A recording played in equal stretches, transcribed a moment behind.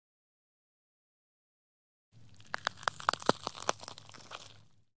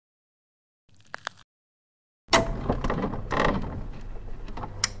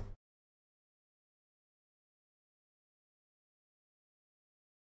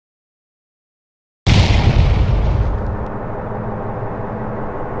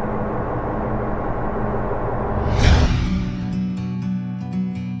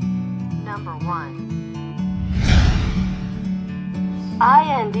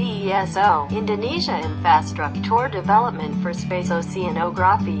DESO, Indonesia Infrastructure Development for Space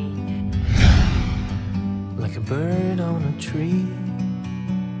Oceanography. Like a bird on a tree,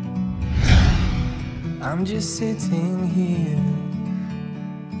 I'm just sitting here.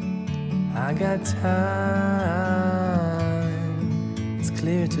 I got time, it's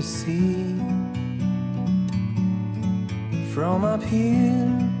clear to see. From up here,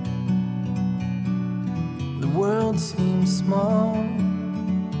 the world seems small.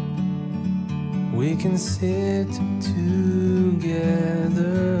 We can sit together.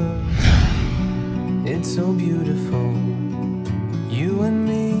 It's so beautiful, you and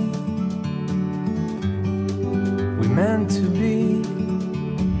me. We meant to be.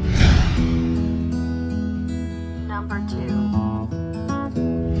 Number 2.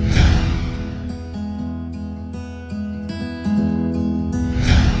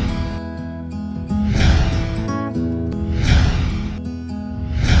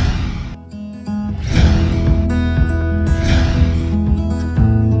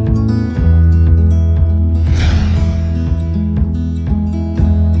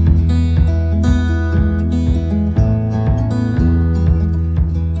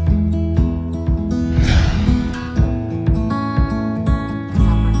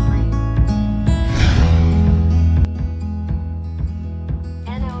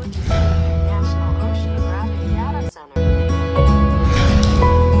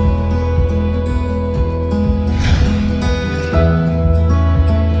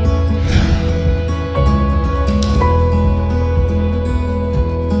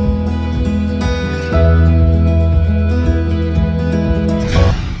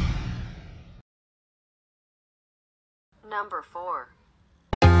 Number 4.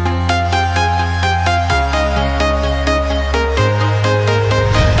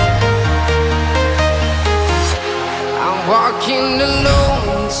 I'm walking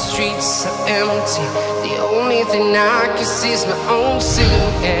alone, the streets are empty. The only thing I can see is my own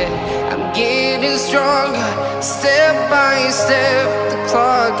silhouette. I'm getting stronger, step by step. The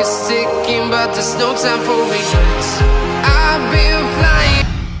clock is ticking, but there's no time for regrets. I've been flying.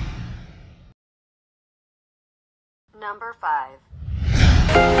 Number 5.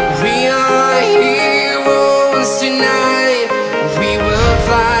 We are heroes tonight. We will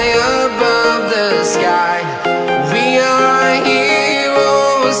fly above the sky. We are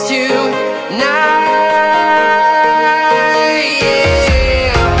heroes tonight.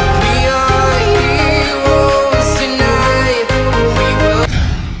 Yeah. We are heroes tonight. We will.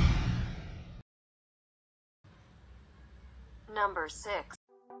 Number 6.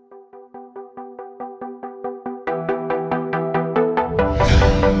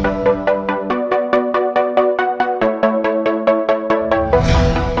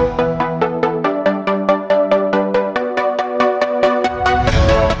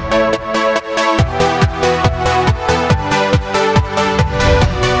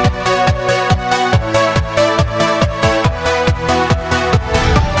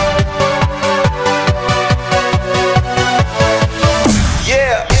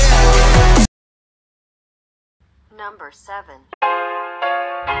 Number 7.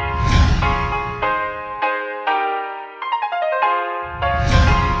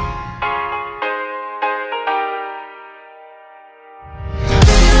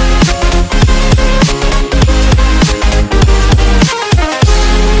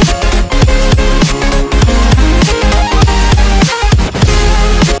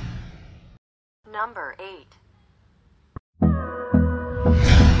 Number 8.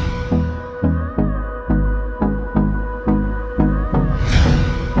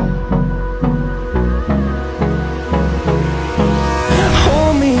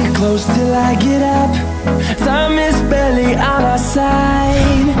 Close till I get up. Time is barely on our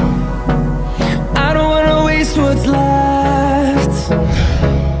side. I don't wanna waste what's left.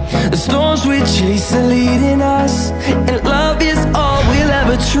 The storms we chase are leading us, and love is all we'll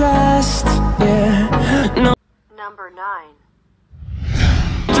ever trust. Yeah, no. Number 9.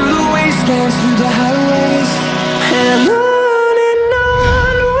 Through the wastelands, through the highways, and on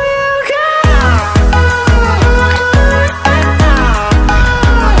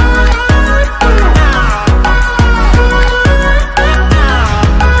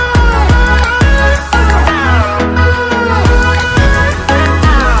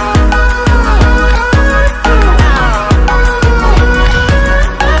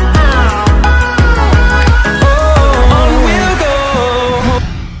we'll go.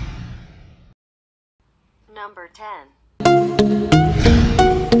 Number 10.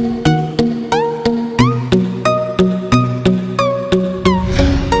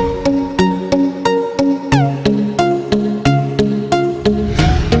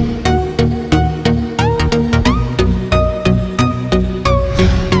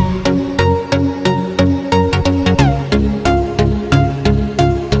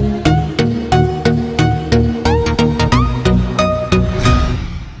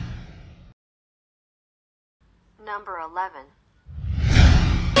 Number 11.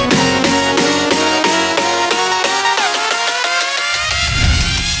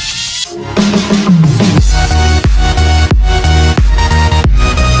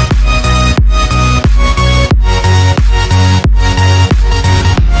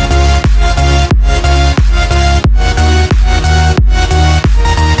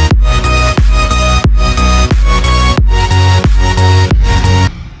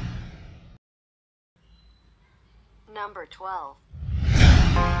 Number 12.